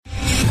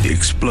The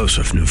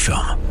explosive new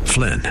film,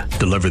 Flynn,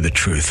 deliver the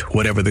truth,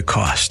 whatever the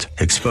cost,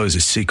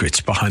 exposes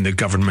secrets behind the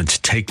government's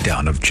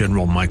takedown of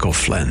General Michael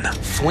Flynn.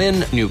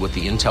 Flynn knew what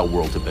the intel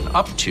world had been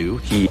up to.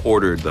 He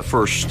ordered the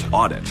first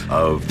audit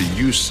of the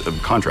use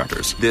of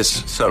contractors.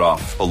 This set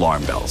off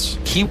alarm bells.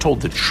 He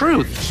told the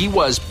truth. He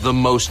was the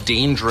most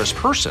dangerous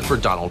person for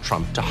Donald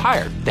Trump to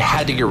hire. They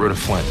had to get rid of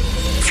Flynn.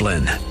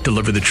 Flynn,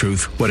 deliver the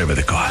truth, whatever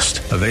the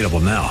cost. Available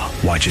now.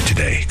 Watch it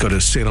today. Go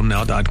to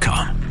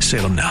salemnow.com.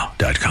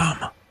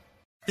 salemnow.com.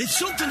 If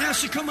something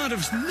has to come out of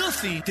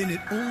nothing, then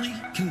it only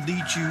can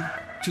lead you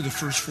to the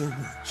first four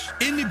words.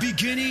 In the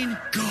beginning,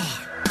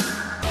 God.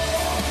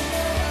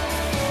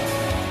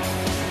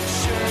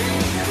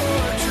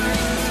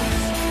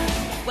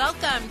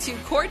 Welcome to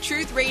Core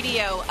Truth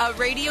Radio, a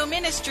radio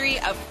ministry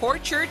of Core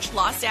Church,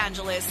 Los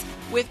Angeles,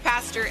 with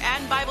pastor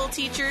and Bible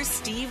teacher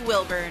Steve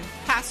Wilburn.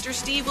 Pastor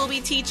Steve will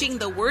be teaching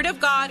the Word of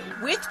God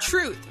with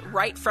truth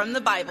right from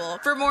the Bible.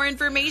 For more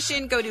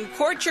information, go to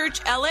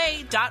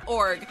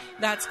corechurchla.org.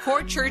 That's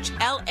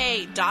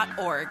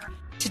corechurchla.org.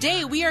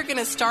 Today, we are going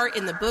to start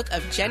in the book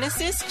of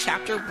Genesis,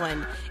 chapter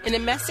 1, in a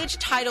message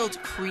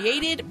titled,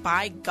 Created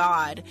by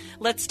God.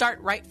 Let's start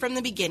right from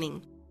the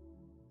beginning.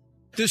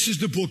 This is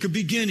the book of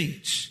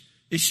beginnings.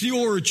 It's the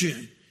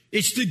origin.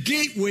 It's the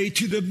gateway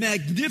to the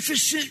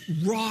magnificent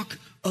rock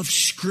of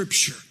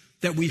Scripture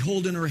that we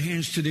hold in our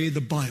hands today,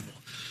 the Bible.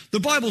 The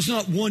Bible's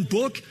not one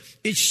book.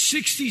 It's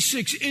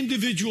 66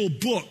 individual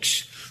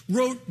books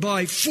wrote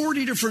by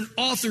 40 different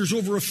authors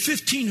over a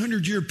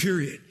 1,500-year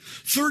period.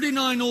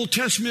 39 Old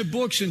Testament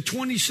books and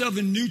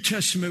 27 New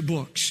Testament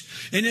books.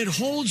 And it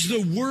holds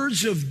the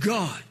words of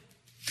God.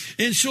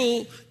 And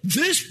so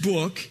this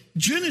book,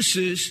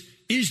 Genesis,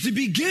 is the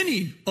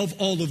beginning of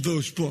all of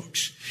those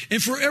books.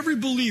 And for every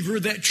believer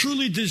that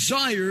truly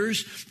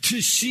desires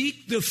to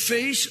seek the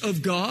face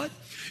of God,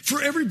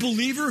 for every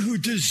believer who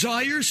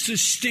desires to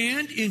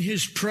stand in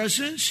His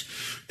presence,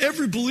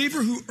 every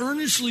believer who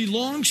earnestly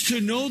longs to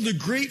know the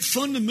great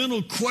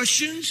fundamental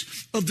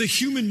questions of the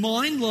human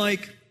mind,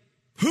 like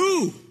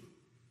who,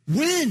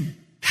 when,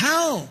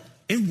 how,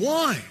 and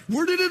why?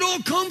 Where did it all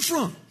come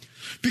from?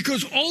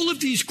 Because all of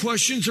these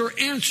questions are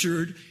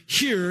answered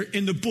here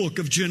in the book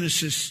of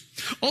Genesis.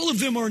 All of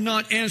them are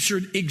not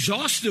answered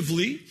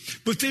exhaustively,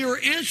 but they are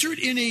answered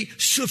in a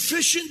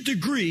sufficient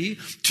degree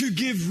to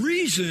give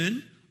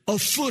reason a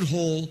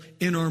foothold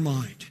in our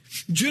mind.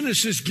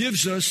 Genesis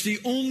gives us the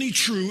only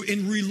true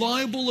and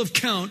reliable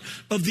account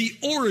of the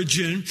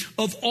origin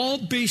of all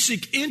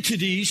basic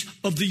entities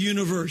of the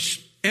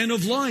universe and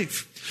of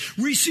life.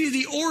 We see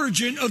the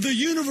origin of the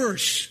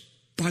universe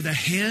by the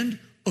hand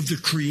of the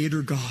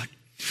Creator God.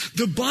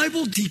 The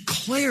Bible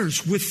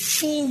declares with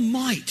full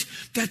might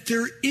that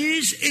there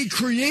is a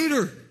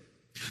Creator,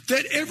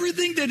 that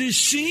everything that is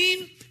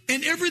seen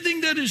and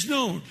everything that is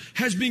known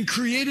has been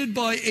created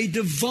by a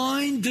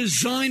divine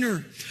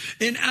designer.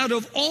 And out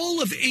of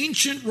all of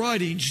ancient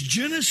writings,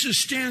 Genesis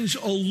stands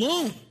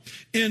alone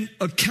in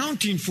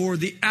accounting for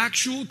the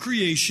actual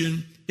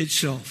creation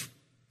itself.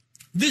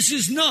 This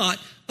is not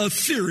a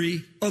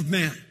theory of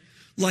man,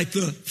 like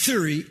the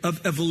theory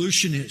of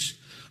evolution is.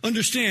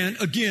 Understand,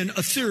 again,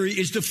 a theory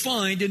is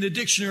defined in the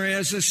dictionary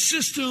as a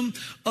system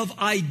of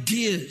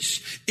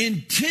ideas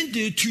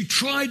intended to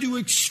try to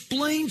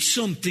explain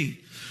something.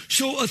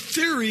 So a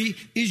theory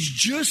is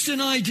just an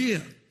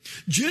idea.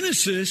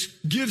 Genesis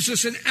gives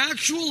us an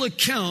actual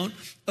account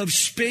of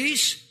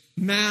space,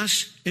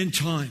 mass, and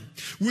time,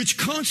 which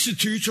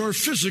constitutes our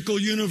physical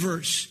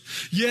universe.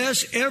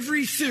 Yes,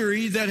 every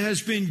theory that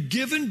has been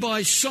given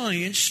by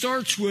science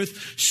starts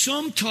with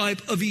some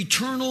type of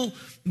eternal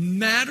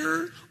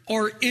matter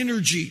or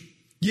energy.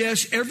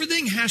 Yes,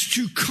 everything has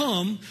to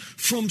come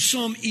from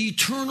some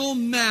eternal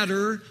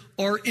matter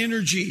or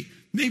energy.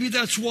 Maybe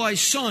that's why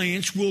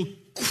science will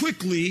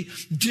quickly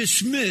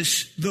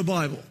dismiss the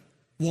Bible.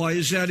 Why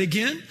is that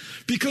again?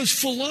 Because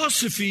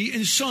philosophy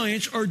and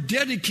science are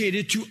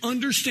dedicated to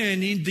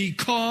understanding the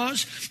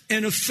cause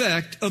and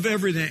effect of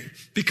everything.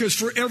 Because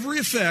for every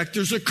effect,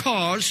 there's a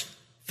cause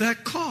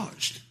that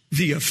caused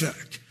the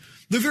effect.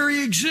 The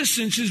very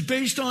existence is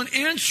based on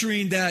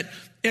answering that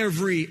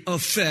every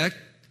effect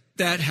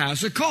that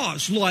has a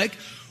cause. Like,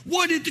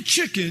 why did the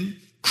chicken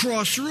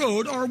cross the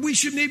road? Or we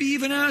should maybe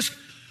even ask,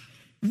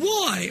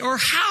 why or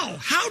how?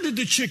 How did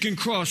the chicken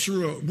cross the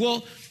road?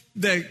 Well,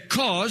 the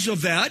cause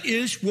of that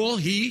is, well,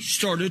 he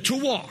started to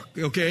walk.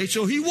 Okay,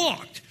 so he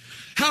walked.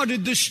 How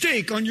did the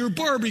steak on your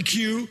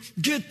barbecue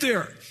get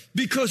there?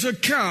 Because a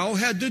cow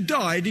had to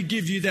die to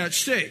give you that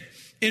steak.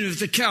 And if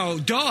the cow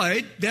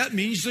died, that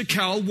means the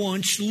cow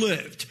once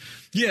lived.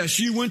 Yes,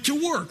 you went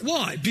to work.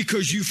 Why?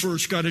 Because you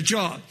first got a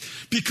job.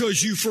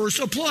 Because you first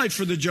applied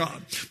for the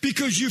job.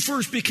 Because you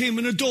first became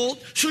an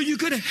adult so you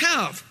could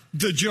have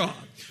the job.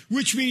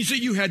 Which means that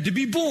you had to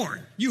be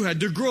born. You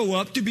had to grow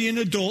up to be an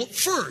adult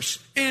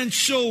first. And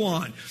so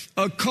on.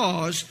 A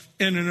cause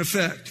and an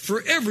effect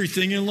for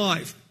everything in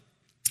life.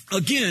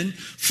 Again,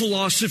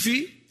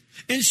 philosophy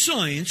and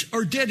science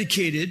are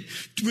dedicated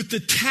with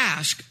the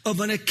task of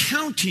an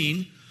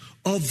accounting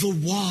of the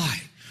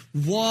why.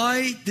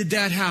 Why did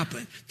that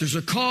happen? There's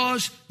a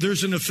cause,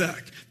 there's an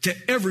effect to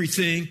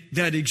everything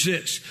that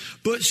exists.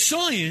 But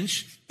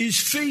science is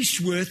faced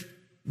with,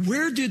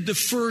 where did the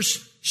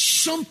first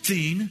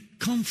something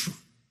come from?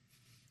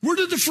 Where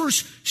did the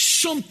first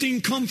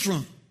something come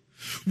from?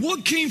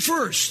 What came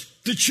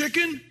first, the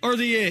chicken or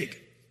the egg?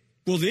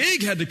 Well, the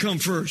egg had to come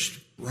first,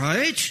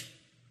 right?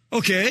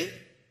 Okay,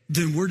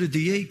 then where did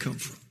the egg come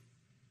from?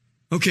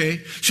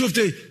 Okay, so if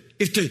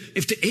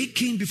the egg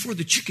came before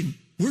the chicken,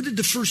 where did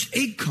the first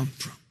egg come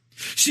from?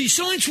 See,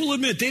 science will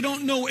admit they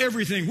don't know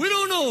everything. We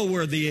don't know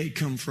where the egg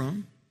come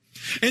from.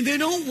 And they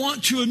don't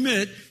want to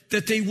admit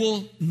that they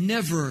will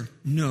never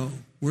know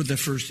where the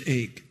first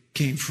egg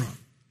came from.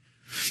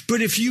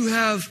 But if you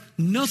have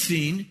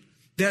nothing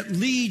that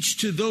leads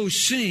to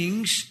those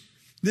things,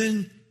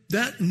 then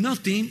that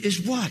nothing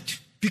is what?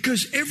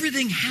 Because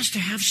everything has to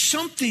have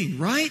something,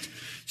 right?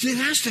 So it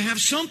has to have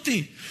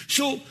something.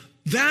 So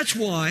that's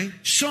why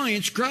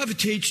science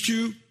gravitates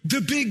to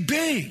the Big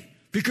Bang,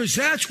 because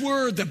that's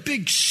where the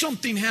big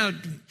something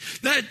happened.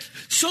 That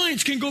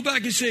science can go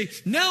back and say,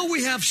 now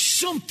we have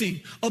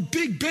something, a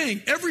Big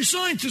Bang. Every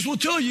scientist will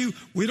tell you,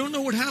 we don't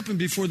know what happened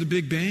before the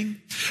Big Bang,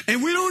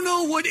 and we don't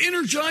know what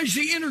energized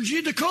the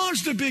energy to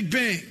cause the Big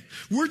Bang.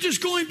 We're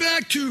just going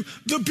back to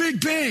the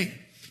Big Bang,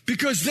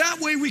 because that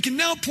way we can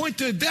now point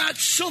to that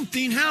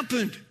something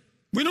happened.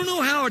 We don't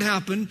know how it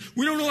happened.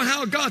 We don't know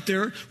how it got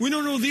there. We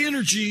don't know the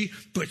energy,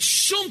 but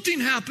something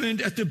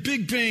happened at the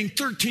Big Bang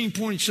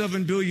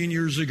 13.7 billion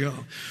years ago.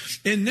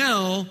 And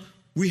now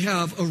we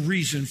have a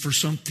reason for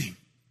something.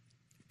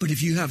 But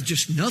if you have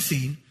just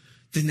nothing,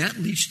 then that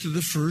leads to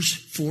the first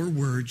 4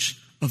 words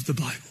of the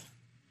Bible,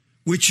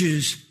 which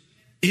is,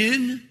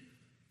 in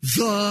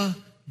the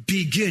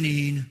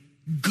beginning,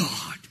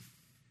 God.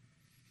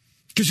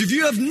 Because if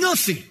you have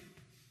nothing,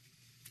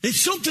 if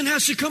something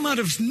has to come out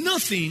of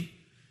nothing,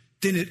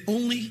 then it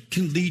only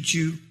can lead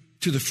you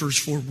to the first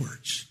 4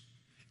 words.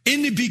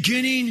 In the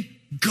beginning,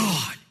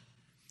 God.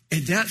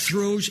 And that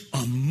throws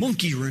a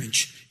monkey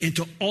wrench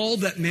into all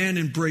that man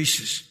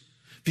embraces.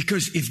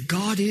 Because if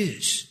God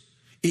is,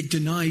 it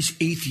denies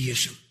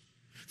atheism.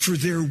 For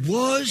there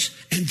was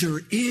and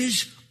there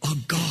is a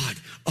God,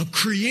 a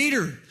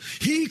creator.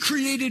 He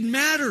created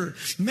matter.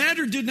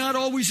 Matter did not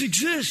always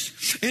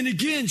exist. And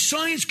again,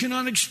 science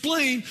cannot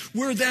explain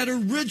where that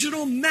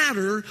original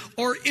matter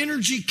or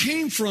energy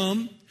came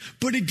from.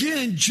 But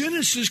again,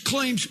 Genesis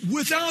claims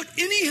without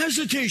any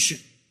hesitation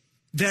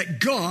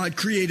that God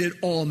created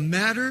all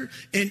matter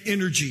and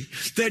energy,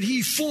 that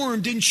he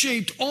formed and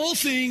shaped all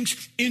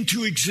things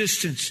into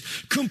existence,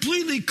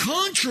 completely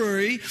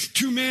contrary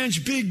to man's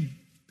big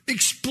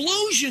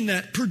explosion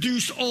that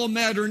produced all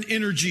matter and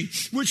energy,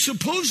 which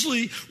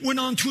supposedly went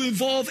on to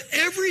evolve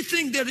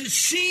everything that is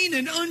seen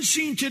and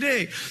unseen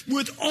today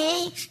with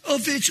all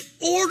of its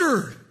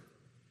order.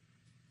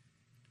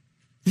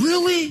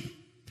 Really?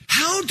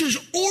 How does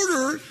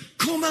order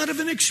come out of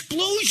an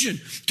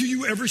explosion? Do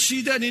you ever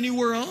see that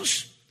anywhere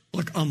else?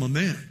 Like, I'm a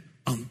man.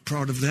 I'm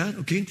proud of that.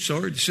 Okay,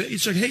 sorry to say.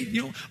 It's like, hey,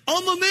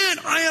 I'm a man.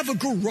 I have a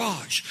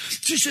garage.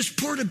 It's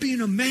just part of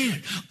being a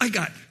man. I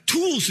got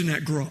tools in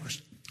that garage.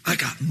 I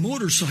got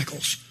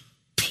motorcycles,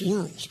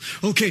 plural.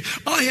 Okay,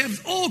 I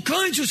have all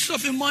kinds of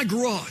stuff in my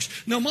garage.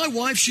 Now, my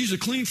wife, she's a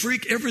clean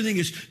freak. Everything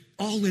is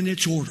all in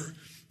its order.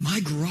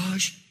 My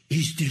garage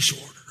is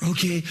disorder.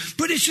 Okay,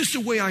 but it's just the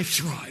way I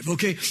thrive.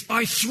 Okay,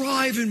 I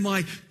thrive in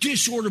my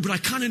disorder, but I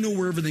kind of know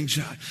where everything's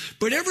at.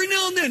 But every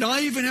now and then,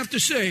 I even have to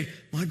say,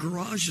 my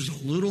garage is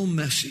a little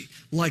messy.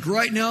 Like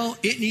right now,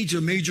 it needs a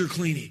major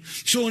cleaning.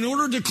 So in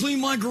order to clean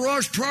my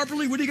garage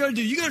properly, what do you got to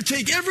do? You got to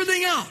take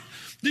everything out.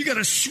 You got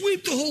to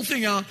sweep the whole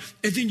thing out,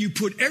 and then you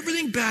put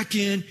everything back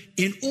in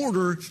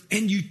order,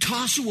 and you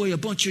toss away a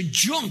bunch of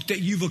junk that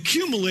you've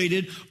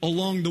accumulated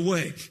along the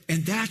way.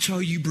 And that's how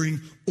you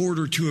bring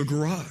order to a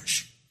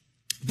garage.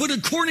 But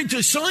according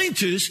to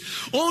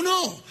scientists, oh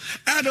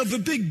no, out of a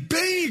Big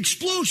Bang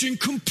explosion,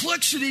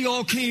 complexity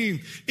all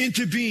came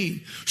into being.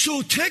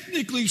 So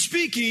technically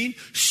speaking,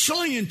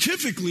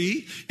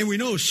 scientifically, and we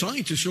know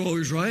scientists are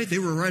always right. They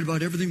were right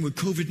about everything with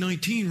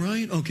COVID-19,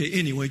 right? Okay,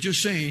 anyway,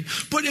 just saying.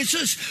 But it's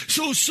just,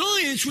 so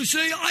science would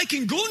say, I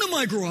can go into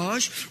my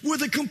garage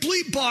with a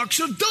complete box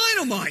of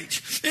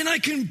dynamite, and I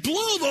can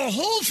blow the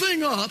whole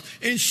thing up,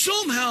 and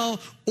somehow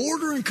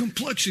order and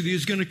complexity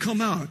is going to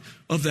come out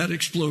of that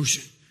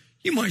explosion.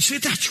 You might say,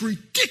 that's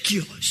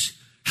ridiculous.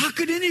 How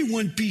could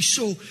anyone be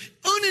so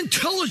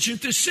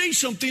unintelligent to say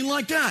something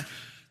like that?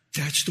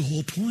 That's the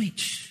whole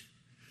point.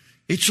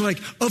 It's like,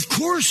 of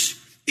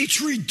course,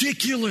 it's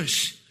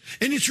ridiculous.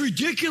 And it's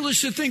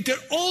ridiculous to think that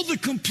all the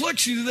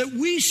complexity that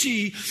we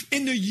see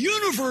in the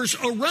universe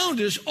around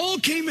us all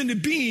came into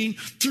being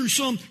through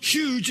some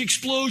huge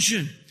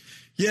explosion.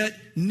 Yet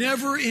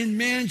never in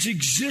man's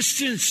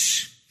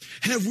existence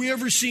have we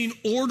ever seen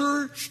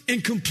order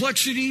and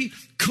complexity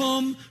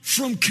come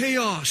from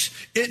chaos.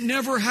 It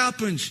never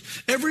happens.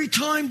 Every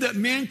time that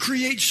man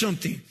creates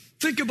something,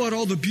 think about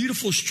all the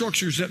beautiful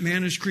structures that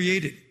man has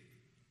created.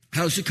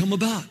 How does it come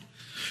about?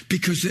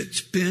 Because it's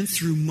been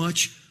through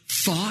much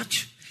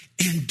thought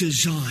and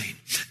design.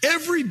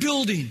 Every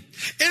building,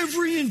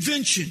 every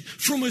invention,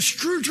 from a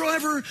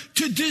screwdriver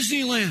to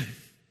Disneyland.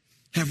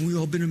 Haven't we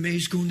all been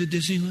amazed going to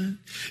Disneyland?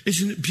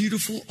 Isn't it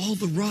beautiful? All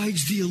the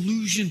rides, the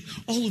illusion,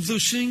 all of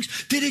those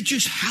things. Did it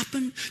just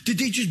happen? Did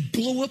they just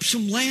blow up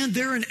some land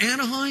there in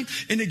Anaheim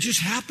and it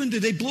just happened?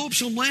 Did they blow up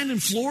some land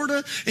in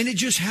Florida and it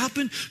just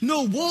happened?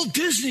 No, Walt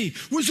Disney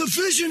was a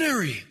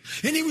visionary.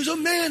 And he was a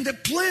man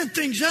that planned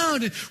things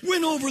out and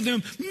went over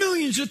them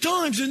millions of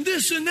times and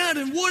this and that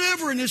and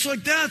whatever. And it's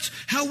like that's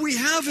how we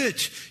have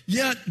it.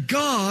 Yet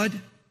God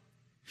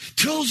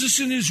tells us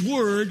in his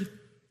word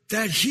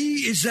that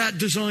he is that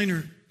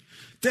designer,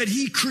 that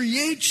he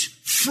creates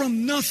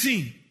from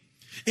nothing.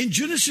 In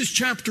Genesis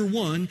chapter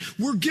 1,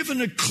 we're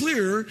given a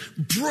clear,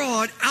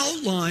 broad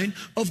outline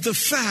of the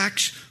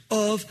facts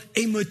of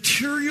a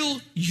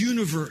material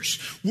universe,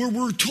 where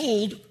we're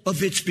told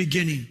of its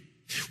beginning.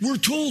 We're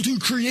told who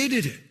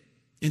created it.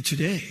 And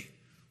today,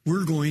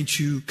 we're going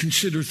to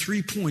consider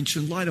 3 points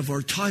in light of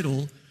our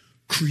title,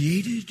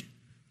 Created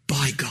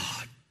by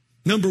God.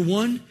 Number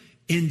 1,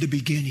 in the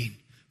beginning.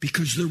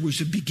 Because there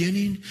was a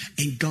beginning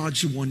and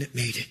God's the one that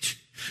made it.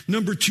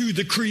 Number 2,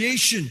 the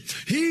creation.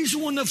 He's the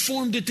one that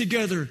formed it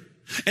together.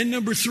 And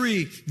number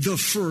 3, the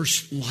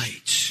first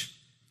light.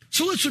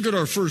 So let's look at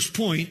our first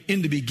point,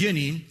 in the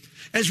beginning,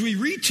 as we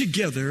read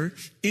together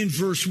in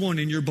verse 1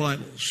 in your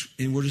Bibles.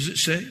 And what does it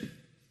say?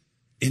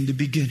 In the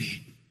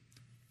beginning,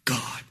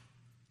 God.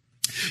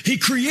 He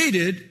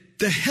created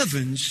the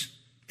heavens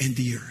and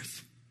the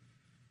earth.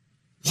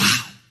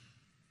 Wow.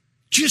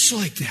 Just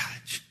like that.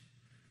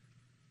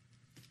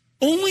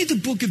 Only the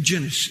book of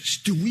Genesis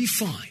do we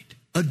find,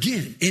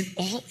 again, in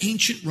all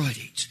ancient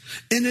writings,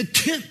 an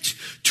attempt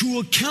to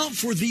account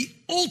for the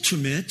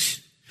ultimate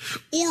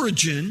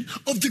origin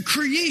of the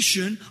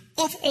creation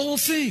of all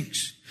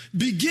things,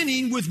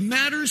 beginning with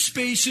matter,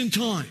 space, and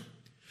time.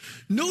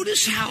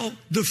 Notice how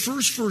the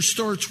first verse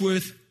starts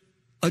with,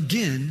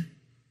 again,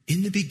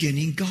 in the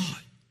beginning,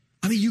 God.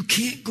 I mean, you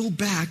can't go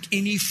back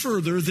any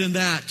further than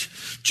that.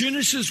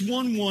 Genesis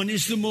 1:1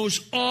 is the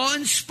most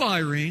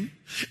awe-inspiring,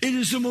 it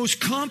is the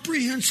most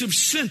comprehensive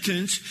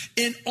sentence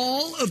in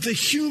all of the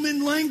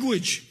human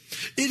language.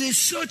 It is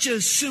such a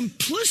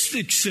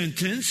simplistic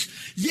sentence,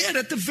 yet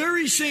at the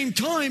very same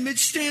time, it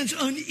stands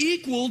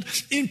unequaled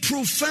in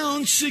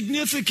profound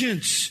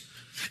significance.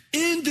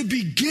 In the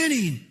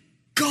beginning,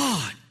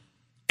 God,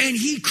 and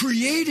he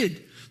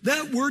created.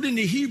 That word in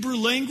the Hebrew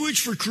language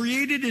for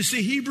created is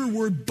the Hebrew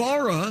word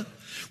bara,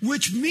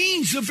 which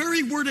means, the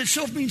very word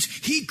itself means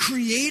he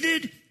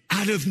created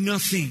out of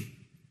nothing.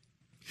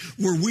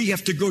 Where we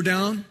have to go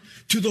down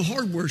to the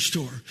hardware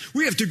store.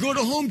 We have to go to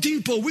Home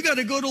Depot. We got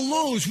to go to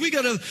Lowe's. We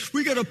got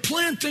to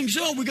plan things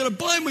out. We got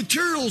to buy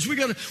materials. We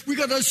got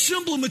to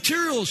assemble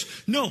materials.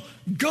 No,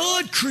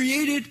 God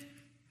created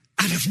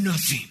out of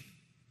nothing.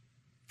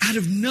 Out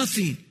of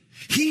nothing.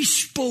 He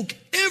spoke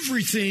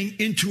everything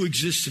into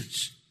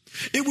existence.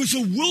 It was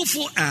a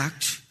willful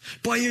act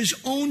by his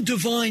own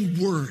divine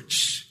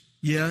words.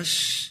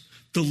 Yes,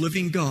 the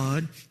living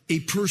God,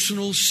 a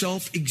personal,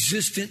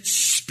 self-existent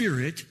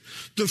spirit,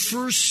 the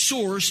first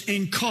source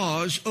and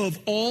cause of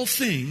all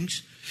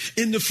things,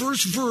 in the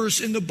first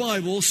verse in the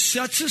Bible,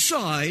 sets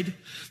aside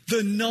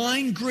the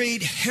 9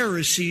 great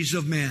heresies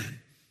of man.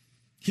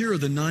 Here are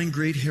the 9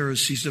 great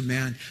heresies of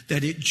man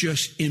that it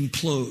just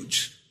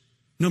implodes.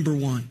 Number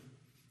 1,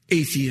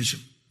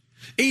 atheism.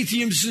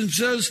 Atheism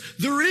says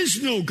there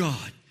is no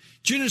God.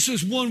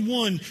 Genesis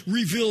 1:1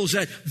 reveals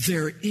that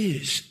there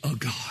is a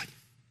God.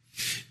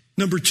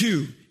 Number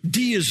 2,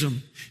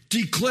 deism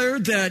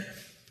declared that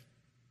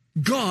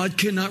God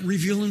cannot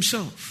reveal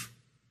himself.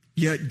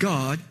 Yet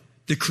God,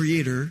 the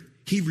creator,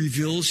 he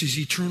reveals his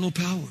eternal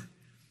power.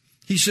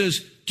 He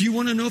says, do you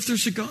want to know if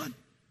there's a God?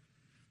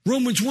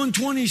 Romans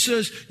 1:20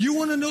 says, you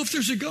want to know if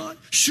there's a God?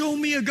 Show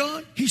me a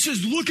God. He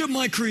says, look at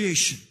my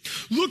creation.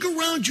 Look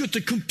around you at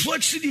the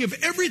complexity of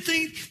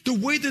everything, the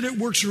way that it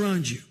works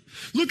around you.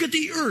 Look at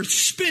the earth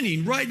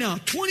spinning right now,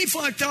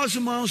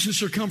 25,000 miles in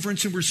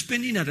circumference, and we're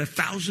spinning at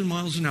 1,000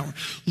 miles an hour.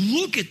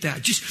 Look at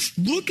that. Just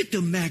look at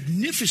the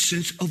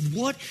magnificence of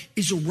what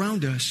is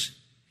around us.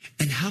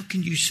 And how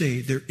can you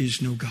say there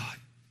is no God?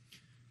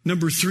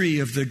 Number 3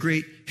 of the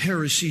great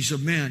heresies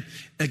of man,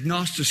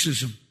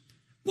 agnosticism.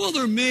 Well,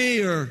 there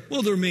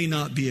may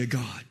not be a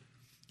God.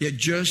 Yet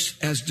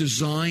just as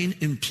design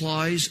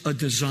implies a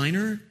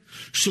designer,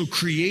 so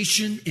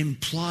creation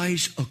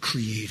implies a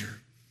creator.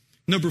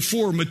 Number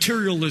 4,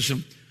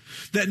 materialism.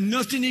 That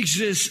nothing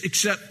exists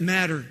except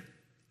matter.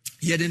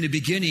 Yet in the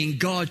beginning,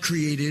 God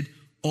created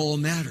all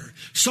matter.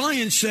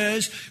 Science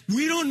says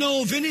we don't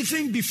know of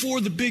anything before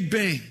the Big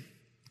Bang.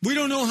 We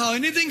don't know how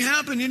anything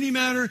happened, any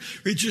matter.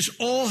 It just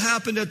all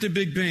happened at the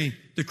Big Bang.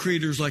 The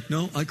creator's like,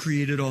 no, I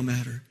created all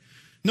matter.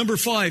 Number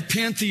 5,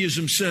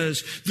 pantheism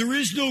says, there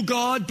is no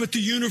God but the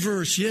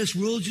universe. Yes,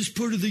 we're just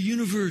part of the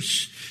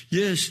universe.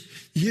 Yes,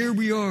 here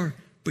we are.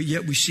 But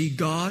yet we see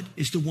God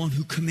is the one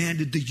who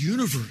commanded the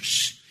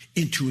universe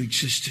into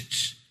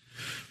existence.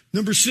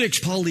 Number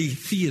 6,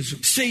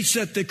 polytheism states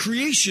that the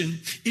creation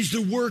is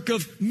the work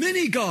of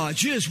many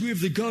gods. Yes, we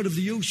have the God of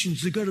the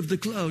oceans, the God of the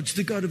clouds,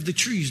 the God of the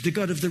trees, the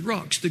God of the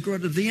rocks, the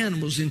God of the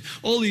animals, and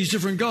all these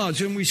different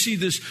gods. And we see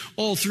this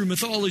all through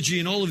mythology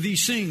and all of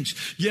these things.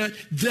 Yet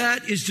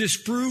that is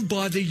disproved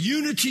by the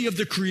unity of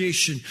the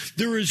creation.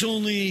 There is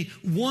only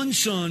one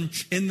sun,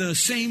 and the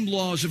same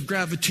laws of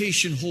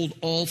gravitation hold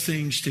all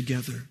things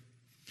together.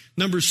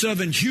 Number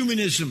 7,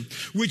 humanism,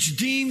 which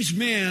deems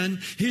man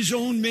his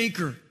own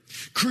maker.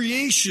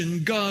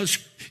 Creation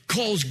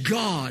calls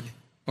God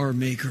our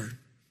maker,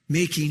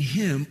 making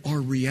him our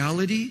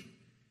reality,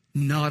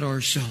 not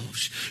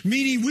ourselves.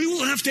 Meaning we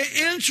will have to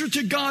answer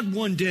to God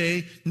one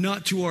day,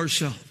 not to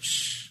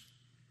ourselves.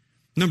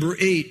 Number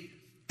 8,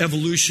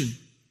 evolution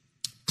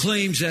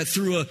claims that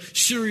through a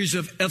series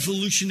of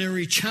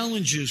evolutionary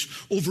challenges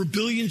over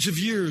billions of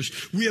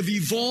years, we have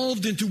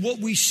evolved into what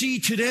we see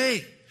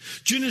today.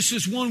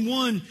 Genesis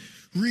 1:1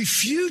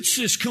 refutes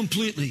this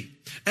completely,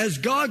 as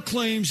God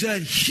claims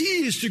that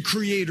he is the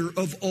creator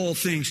of all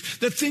things,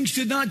 that things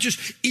did not just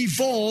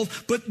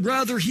evolve, but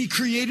rather he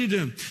created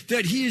them,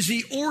 that he is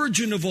the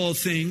origin of all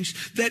things,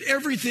 that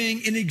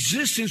everything in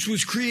existence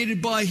was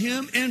created by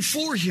him and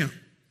for him.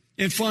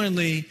 And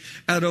finally,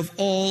 out of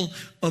all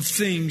of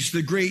things,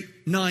 the great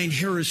 9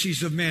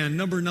 heresies of man,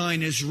 number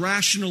 9 is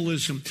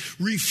rationalism.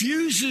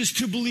 Refuses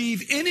to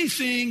believe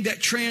anything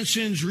that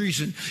transcends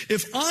reason.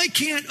 If I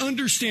can't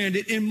understand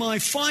it in my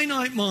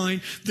finite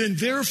mind, then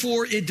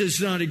therefore it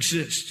does not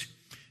exist.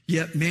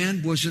 Yet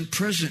man wasn't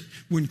present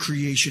when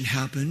creation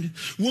happened.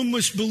 One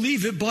must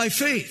believe it by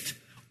faith.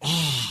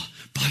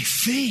 By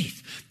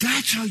faith.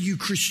 That's how you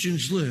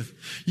Christians live.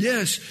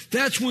 Yes,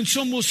 that's when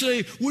some will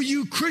say, well,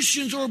 you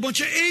Christians are a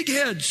bunch of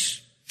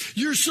eggheads.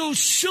 You're so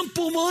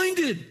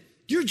simple-minded.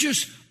 You're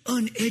just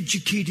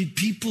uneducated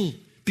people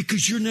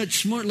because you're not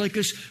smart like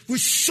us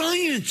with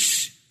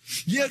science.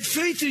 Yet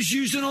faith is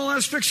used in all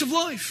aspects of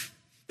life.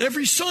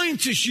 Every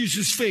scientist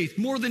uses faith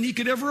more than he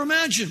could ever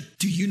imagine.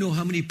 Do you know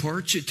how many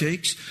parts it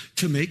takes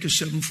to make a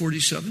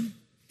 747?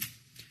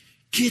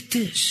 Get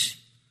this,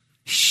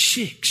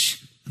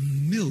 6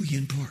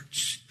 million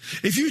parts.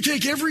 If you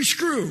take every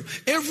screw,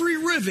 every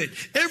rivet,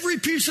 every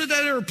piece of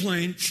that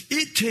airplane,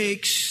 it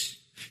takes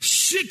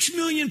 6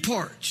 million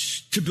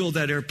parts to build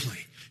that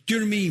airplane. Do you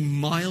know how many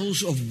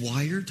miles of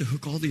wire to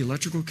hook all the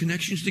electrical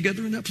connections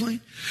together in that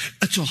plane?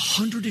 That's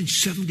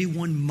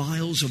 171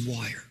 miles of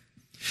wire.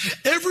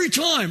 Every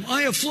time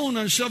I have flown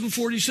on a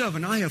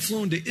 747, I have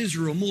flown to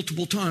Israel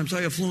multiple times.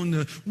 I have flown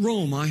to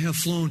Rome. I have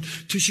flown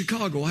to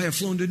Chicago. I have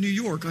flown to New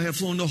York. I have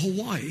flown to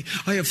Hawaii.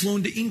 I have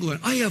flown to England.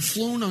 I have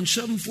flown on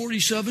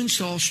 747s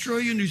to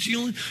Australia, New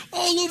Zealand,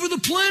 all over the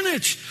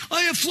planet.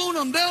 I have flown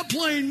on that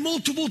plane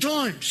multiple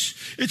times.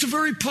 It's a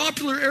very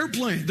popular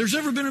airplane. There's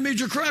never been a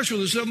major crash with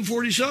a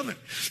 747.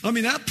 I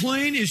mean, that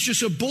plane is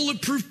just a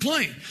bulletproof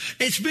plane.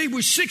 It's made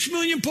with 6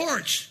 million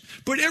parts.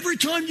 But every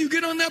time you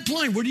get on that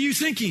plane, what are you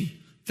thinking?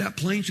 That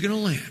plane's going to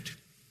land,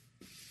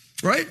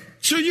 right?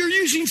 So you're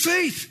using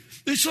faith.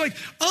 It's like,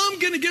 I'm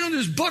going to get on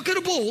this bucket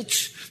of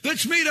bolts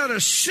that's made out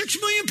of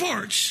 6 million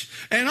parts,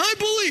 and I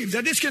believe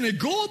that it's going to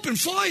go up and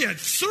fly at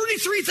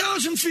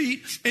 33,000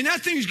 feet, and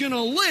that thing's going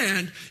to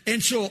land,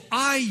 and so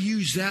I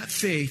use that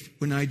faith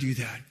when I do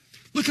that.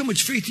 Look how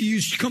much faith you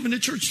used coming to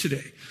church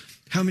today.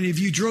 How many of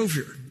you drove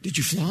here? Did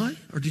you fly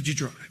or did you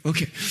drive?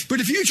 Okay. But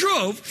if you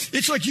drove,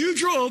 it's like you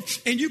drove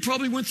and you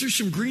probably went through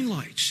some green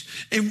lights.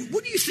 And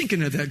what are you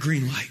thinking of that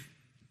green light?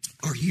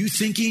 Are you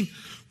thinking,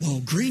 well,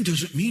 green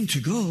doesn't mean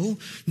to go.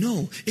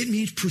 No, it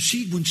means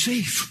proceed when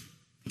safe.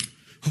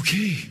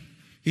 Okay.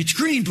 It's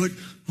green, but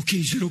okay,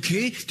 is it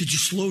okay? Did you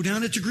slow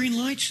down at the green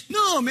lights?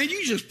 No, man,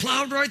 you just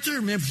plowed right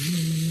there, man.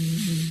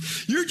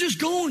 You're just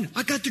going.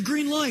 I got the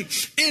green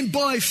light. And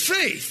by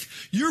faith,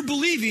 you're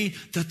believing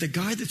that the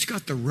guy that's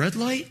got the red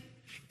light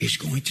is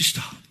going to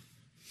stop.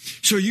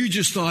 So you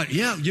just thought,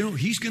 yeah,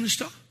 he's going to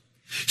stop.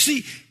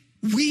 See,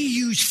 we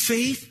use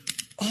faith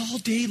all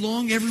day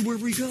long everywhere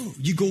we go.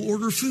 You go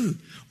order food.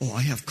 Oh,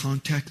 I have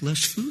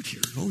contactless food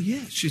here. Oh,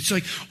 yes. It's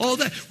like all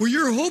that. Well,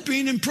 you're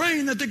hoping and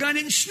praying that the guy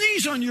didn't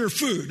sneeze on your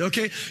food,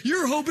 okay?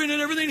 You're hoping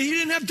and everything. He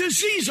didn't have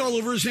disease all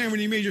over his hand when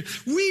he made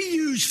it. We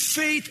use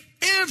faith.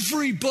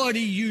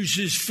 Everybody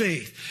uses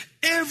faith.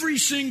 Every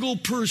single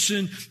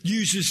person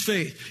uses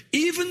faith.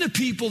 Even the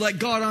people that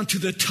got onto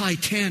the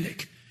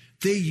Titanic,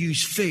 they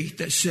used faith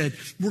that said,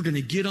 we're going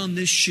to get on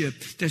this ship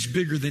that's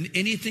bigger than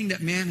anything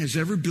that man has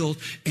ever built,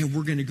 and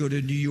we're going to go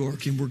to New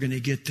York, and we're going to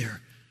get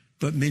there.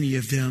 But many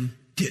of them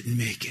didn't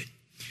make it.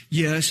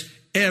 Yes,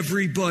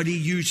 everybody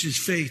uses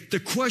faith.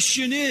 The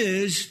question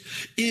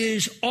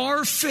is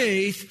our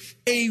faith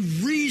a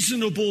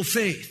reasonable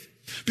faith?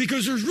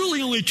 Because there's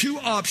really only 2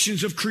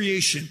 options of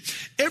creation.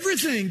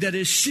 Everything that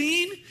is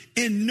seen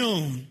and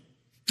known,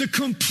 the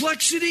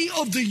complexity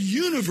of the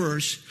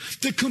universe,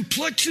 the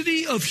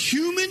complexity of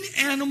human,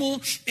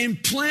 animal,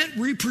 and plant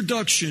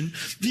reproduction,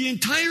 the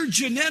entire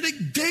genetic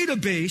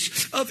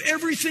database of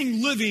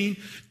everything living,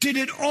 did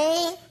it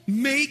all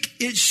make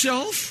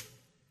itself?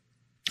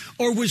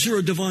 Or was there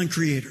a divine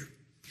creator?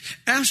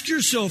 Ask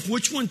yourself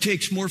which one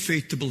takes more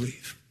faith to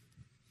believe.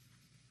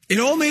 It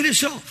all made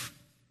itself.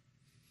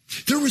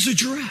 There was a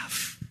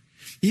giraffe.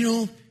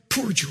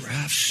 Poor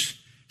giraffes.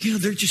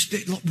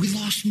 We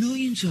lost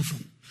millions of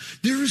them.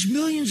 There's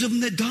millions of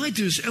them that died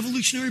through this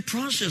evolutionary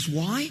process.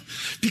 Why?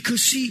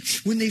 Because, see,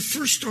 when they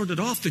first started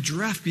off, the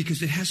giraffe,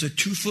 because it has a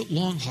 2-foot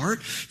long heart,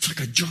 it's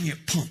like a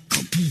giant pump.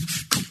 Ka-boom,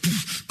 ka-boom,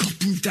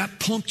 ka-boom. That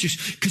pump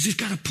just, because it's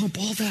got to pump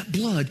all that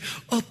blood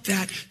up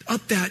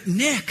that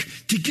neck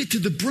to get to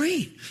the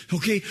brain.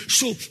 Okay,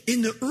 so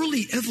in the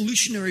early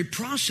evolutionary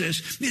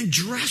process, man,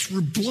 giraffes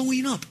were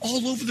blowing up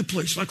all over the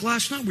place. Like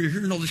last night, we were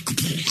hearing all this.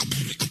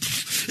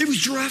 It was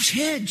giraffes'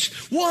 heads.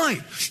 Why?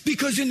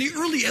 Because in the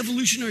early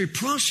evolutionary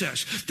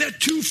process, that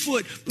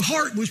 2-foot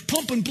heart was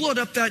pumping blood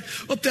up that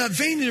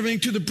vein and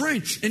everything to the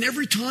brain. And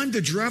every time the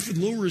giraffe would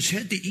lower his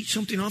head to eat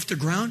something off the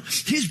ground,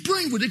 his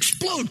brain would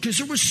explode because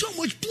there was so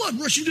much blood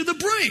rushing to the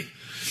brain.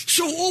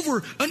 So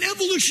over an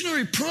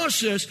evolutionary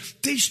process,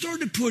 they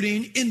started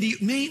putting in the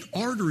main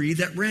artery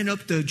that ran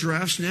up the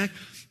giraffe's neck,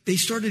 they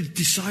started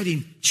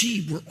deciding,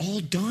 gee, we're all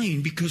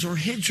dying because our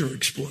heads are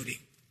exploding.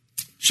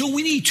 So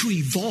we need to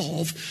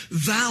evolve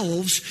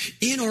valves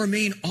in our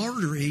main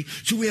artery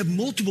so we have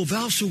multiple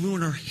valves so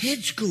when our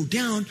heads go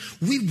down,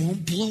 we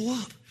won't blow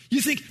up.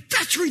 You think,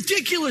 that's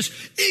ridiculous.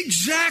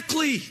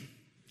 Exactly.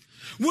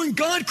 When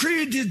God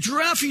created the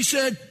giraffe, he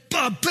said,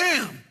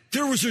 bam,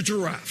 there was a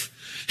giraffe.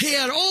 He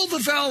had all the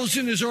valves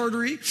in his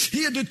artery.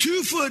 He had the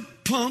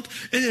 2-foot pump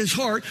in his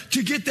heart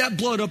to get that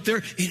blood up there.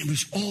 And it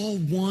was all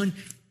one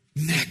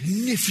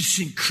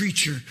magnificent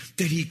creature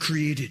that he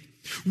created.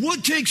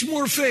 What takes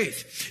more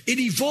faith? It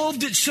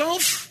evolved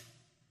itself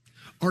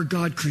or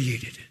God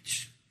created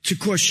it? It's a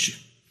question.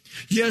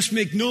 Yes,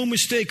 make no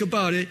mistake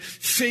about it.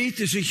 Faith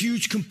is a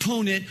huge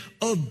component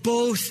of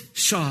both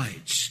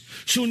sides.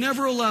 So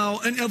never allow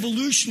an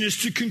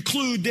evolutionist to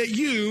conclude that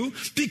you,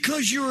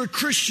 because you're a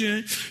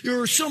Christian,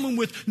 you're someone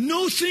with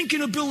no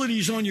thinking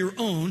abilities on your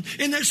own,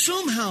 and that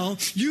somehow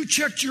you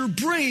checked your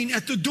brain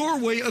at the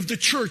doorway of the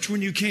church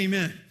when you came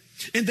in.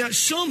 And that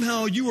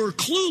somehow you are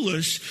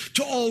clueless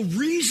to all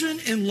reason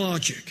and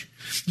logic.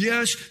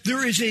 Yes,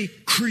 there is a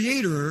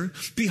creator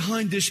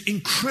behind this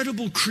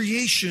incredible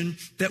creation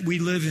that we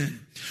live in.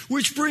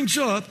 Which brings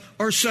up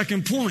our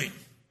second point,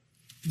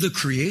 the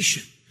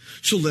creation.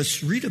 So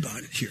let's read about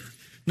it here.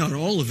 Not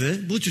all of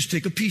it, we'll just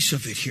take a piece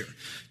of it here.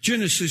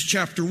 Genesis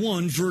chapter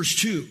 1, verse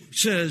 2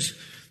 says,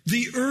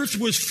 the earth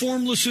was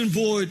formless and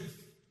void,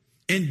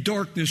 and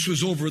darkness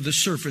was over the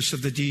surface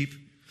of the deep,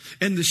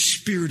 and the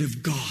Spirit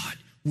of God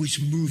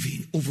was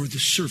moving over the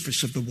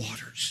surface of the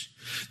waters.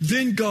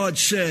 Then God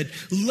said,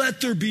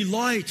 let there be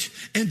light,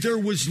 and there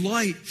was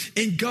light.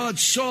 And God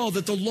saw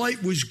that the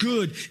light was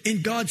good,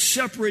 and God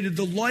separated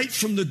the light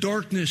from the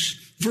darkness.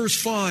 Verse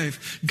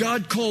 5,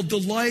 God called the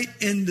light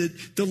and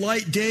the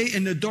light day,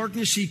 and the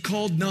darkness he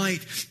called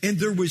night. And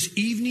there was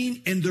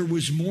evening and there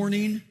was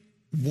morning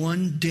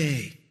one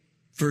day.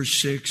 Verse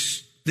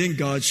 6, then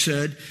God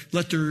said,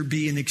 let there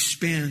be an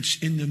expanse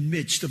in the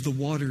midst of the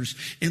waters,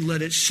 and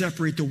let it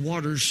separate the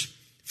waters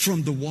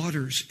from the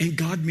waters. And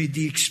God made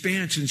the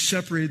expanse and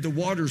separated the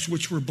waters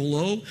which were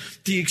below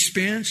the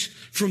expanse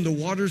from the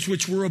waters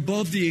which were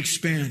above the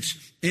expanse.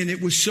 And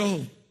it was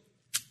so.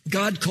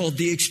 God called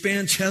the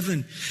expanse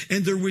heaven,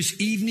 and there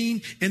was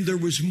evening and there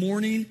was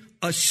morning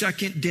a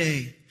second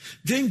day.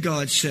 Then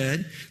God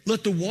said,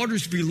 let the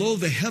waters below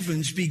the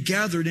heavens be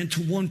gathered into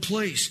one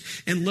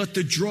place, and let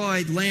the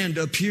dry land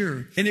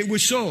appear. And it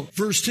was so.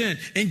 Verse 10,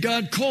 and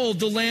God called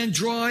the land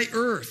dry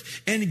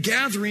earth, and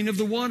gathering of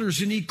the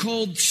waters, and he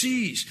called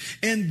seas.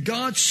 And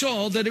God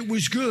saw that it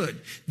was good.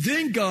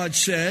 Then God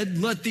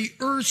said, let the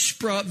earth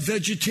sprout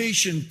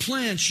vegetation,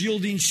 plants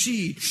yielding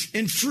seed,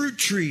 and fruit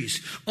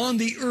trees on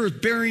the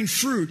earth bearing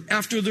fruit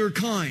after their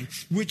kind,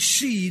 with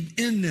seed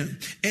in them.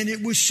 And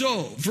it was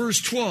so.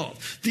 Verse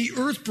 12, the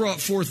earth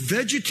brought forth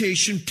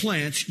vegetation,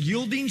 plants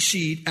yielding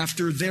seed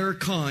after their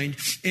kind,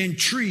 and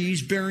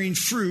trees bearing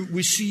fruit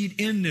with seed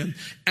in them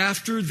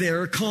after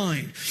their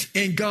kind.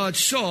 And God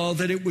saw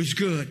that it was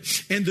good.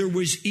 And there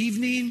was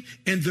evening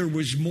and there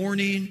was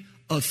morning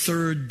a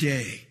third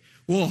day.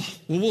 Well,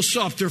 we'll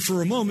stop there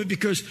for a moment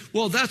because,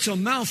 that's a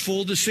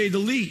mouthful to say the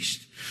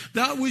least.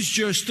 That was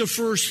just the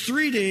first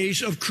 3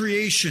 days of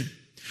creation.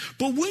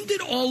 But when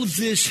did all of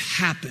this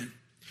happen?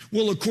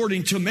 Well,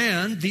 according to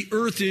man, the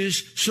earth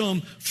is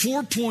some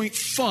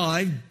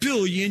 4.5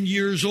 billion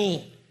years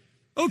old.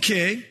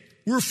 Okay,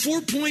 we're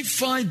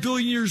 4.5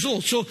 billion years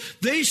old. So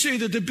they say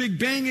that the Big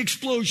Bang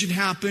explosion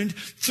happened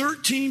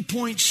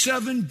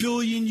 13.7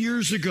 billion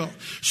years ago.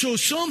 So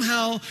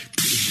somehow,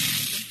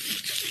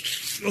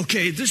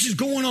 this is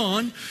going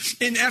on.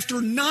 And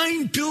after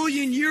 9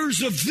 billion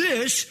years of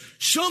this,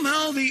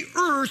 somehow the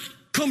earth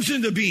comes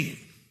into being.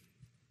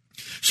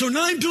 So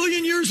 9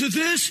 billion years of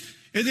this,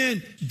 and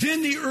then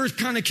the earth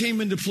kind of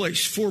came into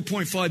place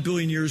 4.5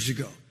 billion years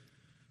ago.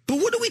 But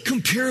what do we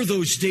compare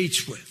those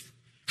dates with?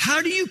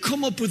 How do you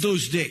come up with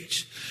those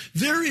dates?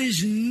 There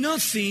is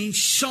nothing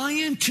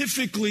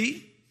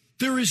scientifically,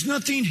 there is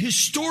nothing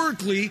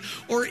historically,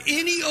 or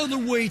any other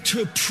way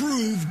to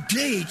prove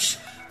dates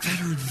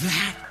that are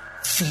that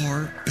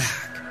far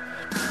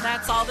back.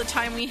 That's all the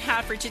time we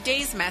have for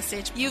today's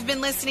message. You've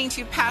been listening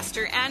to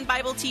Pastor and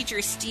Bible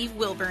teacher Steve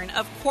Wilburn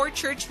of Core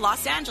Church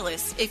Los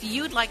Angeles. If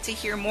you'd like to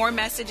hear more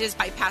messages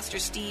by Pastor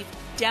Steve,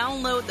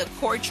 download the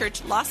Core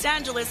Church Los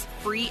Angeles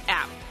free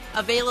app.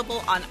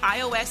 Available on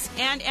iOS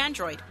and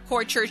Android.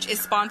 Core Church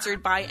is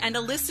sponsored by and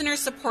a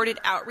listener-supported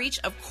outreach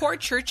of Core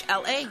Church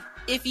LA.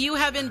 If you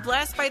have been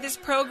blessed by this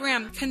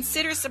program,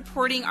 consider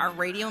supporting our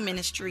radio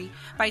ministry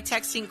by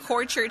texting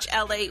Core Church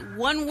LA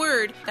one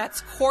word,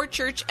 that's Core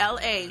Church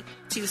LA,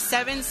 to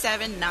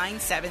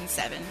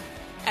 77977.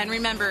 And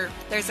remember,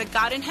 there's a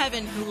God in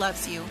heaven who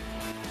loves you.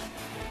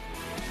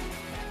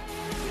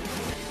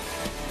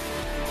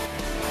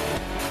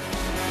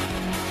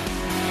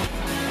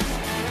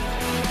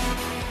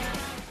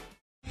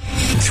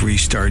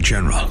 Three-star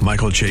General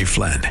Michael J.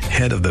 Flynn,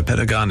 head of the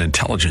Pentagon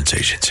Intelligence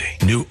Agency,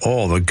 knew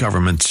all the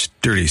government's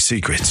dirty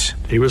secrets.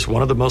 He was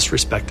one of the most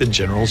respected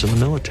generals in the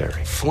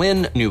military.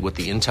 Flynn knew what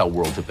the intel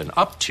world had been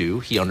up to.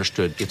 He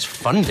understood its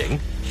funding.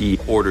 He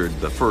ordered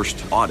the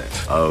first audit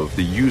of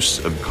the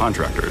use of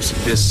contractors.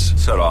 This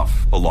set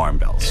off alarm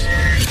bells.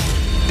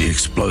 The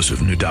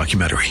explosive new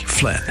documentary,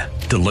 Flynn,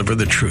 Deliver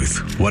the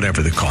Truth,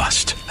 Whatever the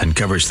Cost,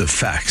 uncovers the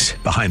facts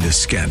behind this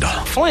scandal.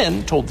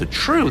 Flynn told the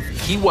truth.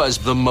 He was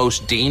the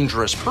most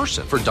dangerous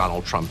person for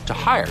Donald Trump to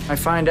hire. I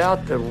find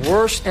out the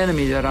worst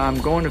enemy that I'm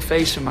going to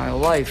face in my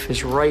life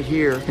is right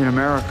here in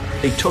America.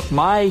 They took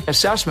my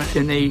assessment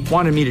and they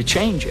wanted me to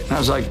change it. And I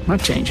was like, I'm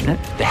not changing it.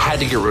 They had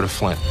to get rid of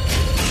Flynn.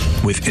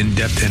 With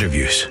in-depth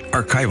interviews,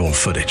 archival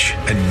footage,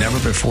 and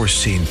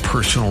never-before-seen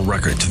personal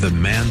records of the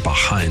man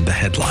behind the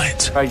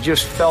headlines. I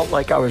just felt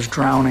like I was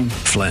drowning.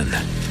 Flynn,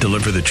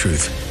 Deliver the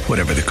Truth,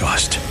 Whatever the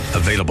Cost.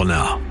 Available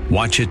now.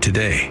 Watch it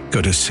today.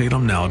 Go to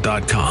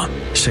salemnow.com.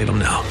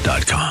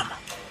 salemnow.com.